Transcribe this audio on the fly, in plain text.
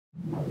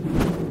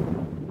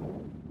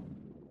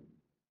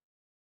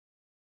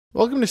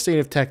Welcome to State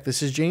of Tech.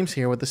 This is James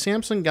here with the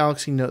Samsung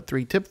Galaxy Note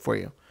 3 tip for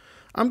you.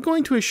 I'm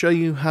going to show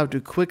you how to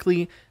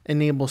quickly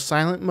enable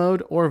silent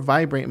mode or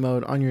vibrate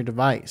mode on your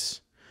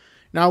device.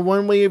 Now,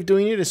 one way of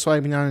doing it is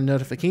swiping down on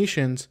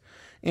notifications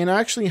and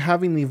actually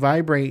having the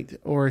vibrate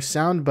or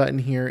sound button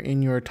here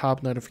in your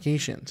top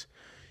notifications.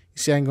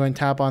 You see I can go and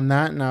tap on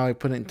that. Now I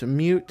put it into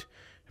mute,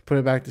 put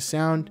it back to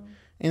sound,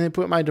 and then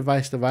put my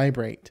device to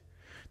vibrate.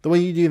 The way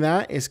you do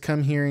that is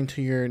come here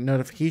into your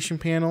notification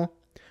panel,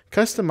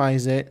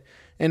 customize it,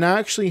 and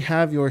actually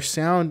have your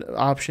sound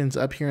options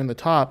up here in the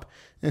top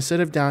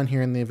instead of down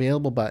here in the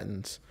available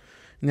buttons.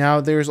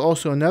 Now there's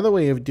also another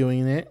way of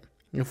doing it.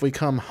 If we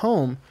come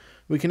home,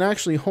 we can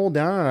actually hold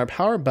down on our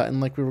power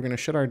button like we were going to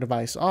shut our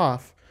device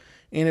off,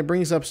 and it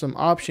brings up some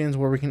options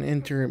where we can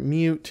enter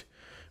mute,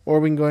 or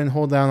we can go ahead and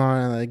hold down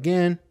on it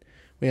again.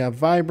 We have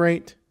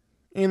vibrate,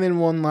 and then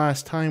one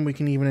last time we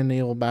can even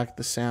enable back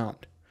the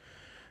sound.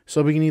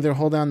 So we can either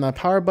hold down that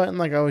power button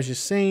like I was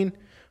just saying,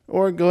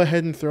 or go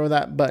ahead and throw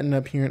that button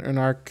up here in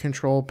our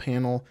control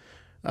panel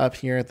up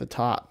here at the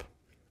top.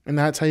 And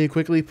that's how you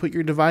quickly put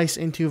your device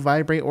into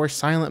vibrate or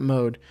silent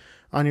mode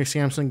on your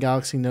Samsung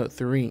Galaxy Note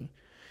 3.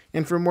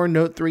 And for more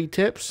Note 3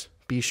 tips,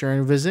 be sure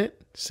and visit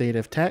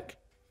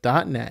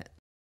stateoftech.net.